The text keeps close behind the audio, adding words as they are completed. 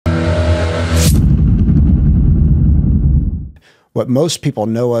what most people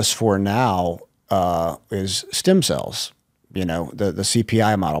know us for now is stem cells, you know, the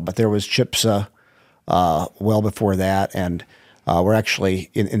CPI model. But there was CHIPSA well before that, and we're actually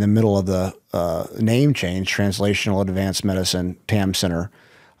in the middle of the name change, Translational Advanced Medicine, TAM Center,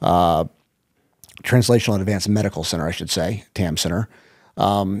 Translational Advanced Medical Center, I should say, TAM Center.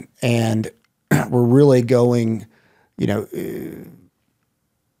 And we're really going, you know,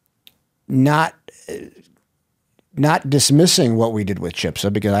 not dismissing what we did with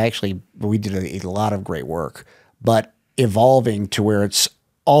CHIPSA, because we did a lot of great work, but evolving to where it's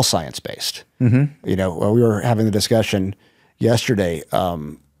all science-based. Mm-hmm. You know, we were having the discussion yesterday.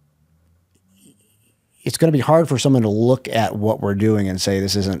 It's going to be hard for someone to look at what we're doing and say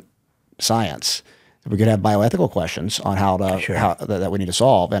this isn't science. We could have bioethical questions on how that we need to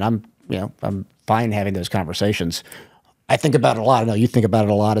solve, and I'm fine having those conversations. I think about it a lot. I know you think about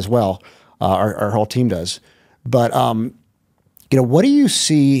it a lot as well. Our whole team does. But you know, what do you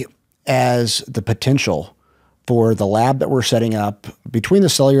see as the potential for the lab that we're setting up between the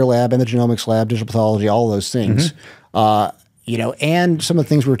cellular lab and the genomics lab, digital pathology, all of those things? Mm-hmm. You know, and some of the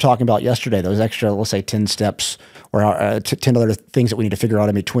things we were talking about yesterday, those extra, let's say, 10 steps or 10 other things that we need to figure out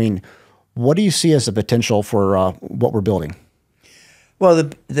in between. What do you see as the potential for what we're building? Well,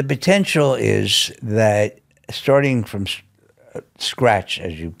 the potential is that starting from scratch,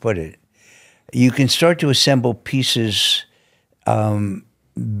 as you put it, you can start to assemble pieces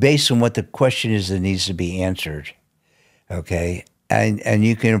based on what the question is that needs to be answered, okay? And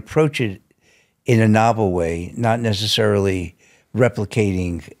you can approach it in a novel way, not necessarily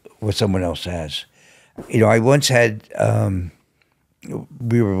replicating what someone else has. You know, I once had,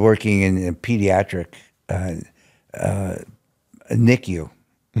 we were working in a pediatric NICU,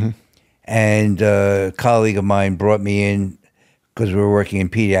 mm-hmm. and a colleague of mine brought me in because we were working in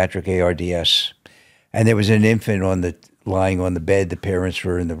pediatric ARDS, and there was an infant lying on the bed. The parents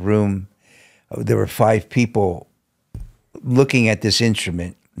were in the room. There were 5 people looking at this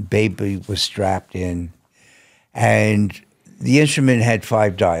instrument. Baby was strapped in, and the instrument had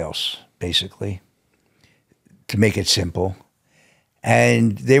 5 dials, basically, to make it simple.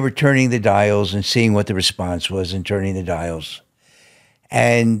 And they were turning the dials and seeing what the response was and turning the dials.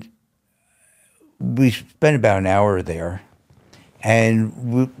 And we spent about an hour there, and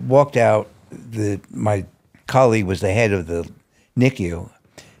we walked out. My colleague was the head of the NICU,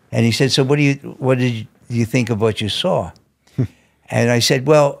 and he said, "So what did you think of what you saw?" And I said,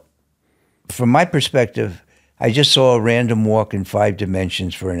 "Well, from my perspective, I just saw a random walk in 5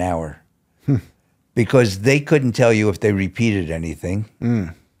 dimensions for an hour." Because they couldn't tell you if they repeated anything,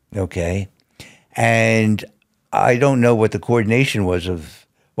 okay? And I don't know what the coordination was of,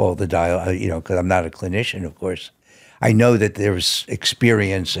 well, the dial, you know, because I'm not a clinician, of course. I know that there was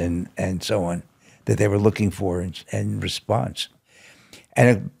experience and so on that they were looking for in response.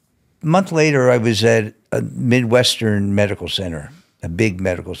 And a month later, I was at a Midwestern medical center, a big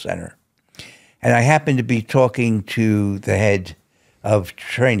medical center. And I happened to be talking to the head of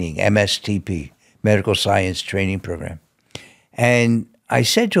training, MSTP, Medical Science Training Program. And I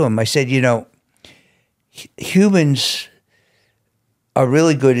said to him, I said, you know, humans are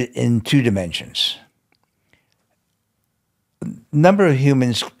really good in 2 dimensions. Number of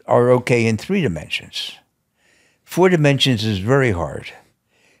humans are okay in 3 dimensions. 4 dimensions is very hard.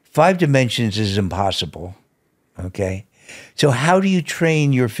 5 dimensions is impossible, okay? So how do you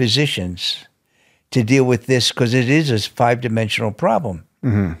train your physicians to deal with this? Because it is a 5-dimensional problem.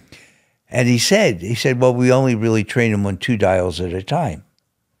 Mm-hmm. And he said, well, we only really train them on 2 dials at a time.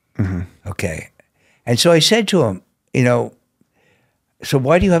 Mm-hmm. Okay. And so I said to him, you know, so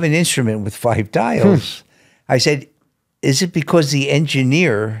why do you have an instrument with 5 dials? I said, is it because the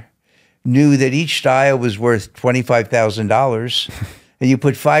engineer knew that each dial was worth $25,000 and you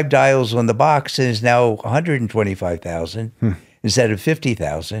put 5 dials on the box and it's now $125,000 instead of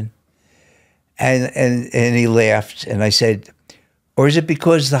 $50,000? And he laughed, and I said, or is it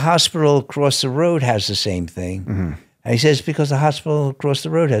because the hospital across the road has the same thing? Mm-hmm. And he says, because the hospital across the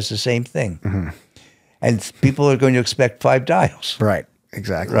road has the same thing. Mm-hmm. And people are going to expect 5 dials. Right,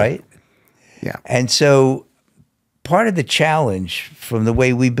 exactly. Right? Yeah. And so part of the challenge from the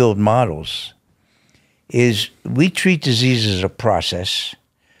way we build models is we treat disease as a process,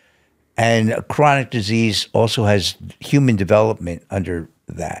 and a chronic disease also has human development under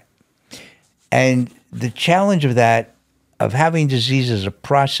that. And the challenge of that, of having disease as a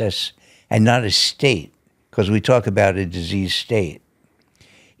process and not a state, because we talk about a disease state,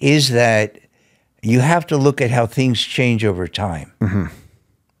 is that you have to look at how things change over time. Mm-hmm.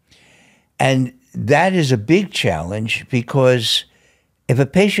 And that is a big challenge, because if a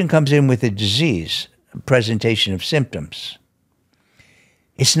patient comes in with a disease, a presentation of symptoms,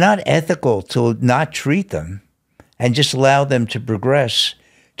 it's not ethical to not treat them and just allow them to progress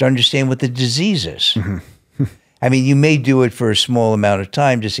to understand what the disease is. I mean, you may do it for a small amount of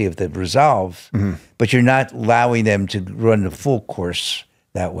time to see if they resolve, but you're not allowing them to run the full course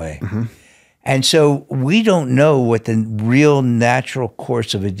that way. And so we don't know what the real natural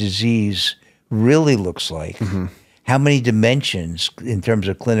course of a disease really looks like, how many dimensions in terms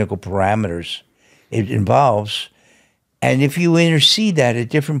of clinical parameters it involves. And if you intercede that at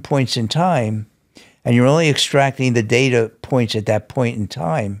different points in time, and you're only extracting the data points at that point in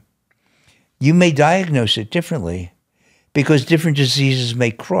time, you may diagnose it differently because different diseases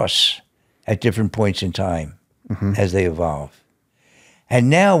may cross at different points in time as they evolve. And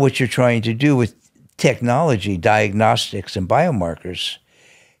now what you're trying to do with technology, diagnostics, and biomarkers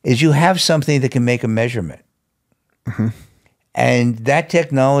is you have something that can make a measurement. And that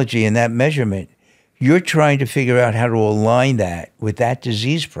technology and that measurement, you're trying to figure out how to align that with that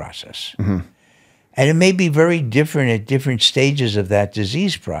disease process. And it may be very different at different stages of that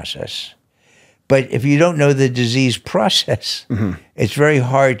disease process. But if you don't know the disease process, it's very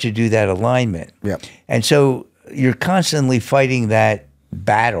hard to do that alignment. And so you're constantly fighting that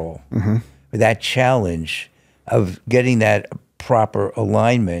battle, that challenge of getting that proper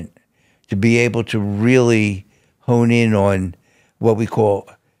alignment to be able to really hone in on what we call,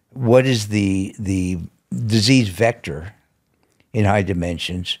 what is the disease vector in high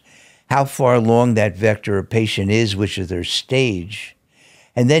dimensions, how far along that vector a patient is, which is their stage,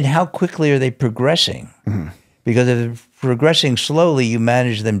 and then how quickly are they progressing? Because if they're progressing slowly, you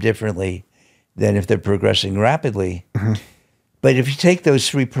manage them differently than if they're progressing rapidly. But if you take those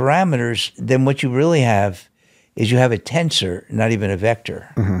three parameters, then what you really have is you have a tensor, not even a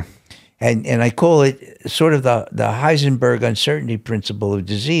vector. And I call it sort of the Heisenberg uncertainty principle of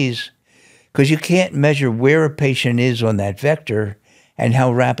disease, because you can't measure where a patient is on that vector and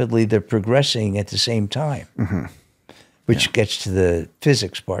how rapidly they're progressing at the same time, which gets to the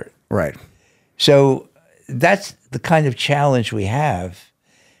physics part. Right. So that's the kind of challenge we have.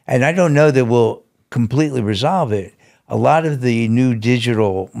 And I don't know that we'll completely resolve it. A lot of the new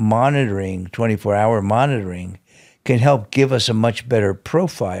digital monitoring, 24-hour monitoring, can help give us a much better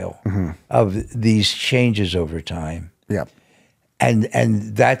profile of these changes over time. And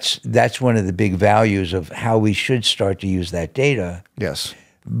that's one of the big values of how we should start to use that data.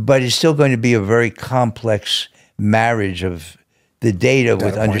 But it's still going to be a very complex marriage of the data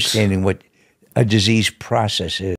with understanding what a disease process is.